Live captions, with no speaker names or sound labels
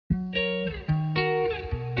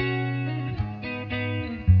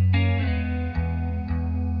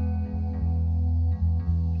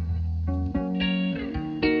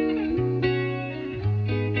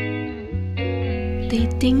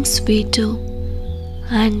things we do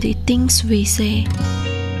and the things we say.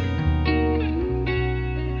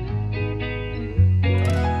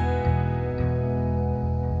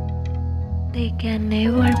 They can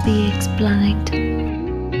never be explained.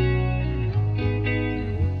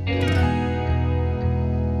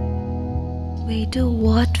 We do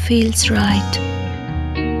what feels right.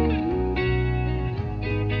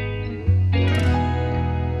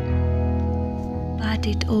 But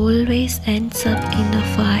it always ends up in a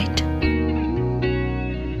fight.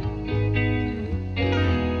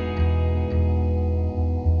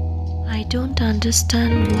 I don't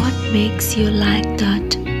understand what makes you like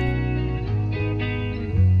that.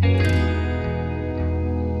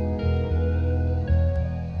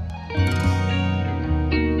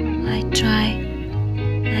 I try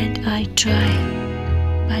and I try,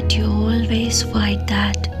 but you always fight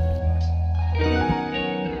that.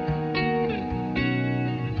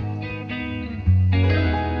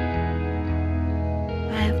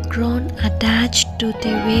 I've grown attached to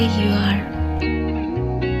the way you are.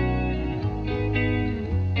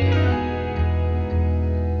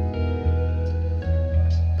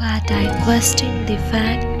 But I question the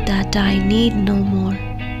fact that I need no more.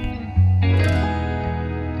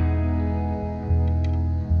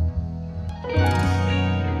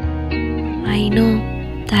 I know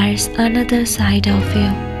there's another side of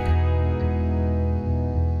you.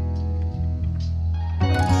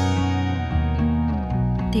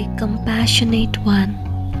 The compassionate one.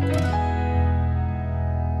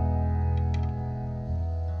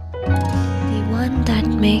 The one that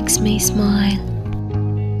makes me smile.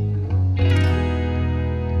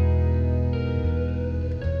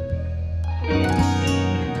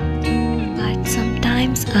 But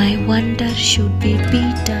sometimes I wonder, should we be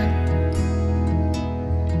done?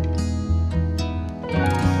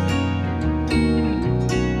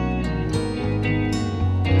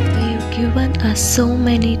 Given us so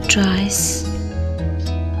many tries.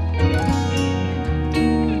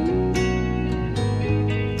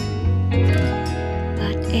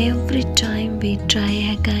 But every time we try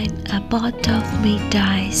again, a part of me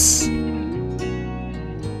dies.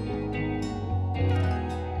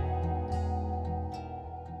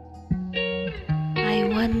 I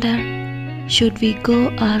wonder, should we go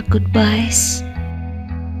our goodbyes?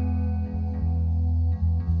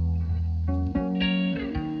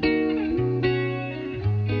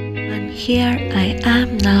 Here I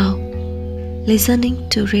am now, listening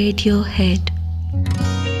to Radiohead.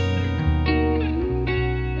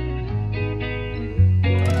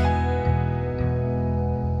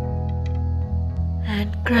 And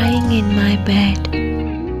crying in my bed.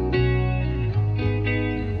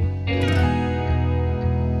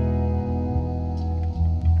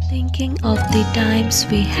 Thinking of the times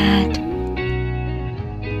we had.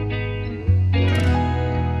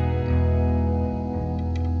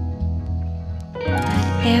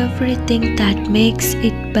 Everything that makes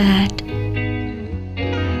it bad.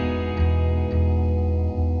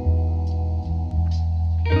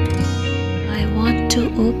 I want to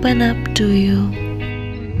open up to you.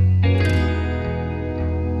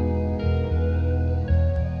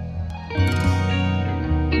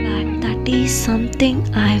 But that is something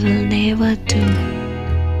I will never do.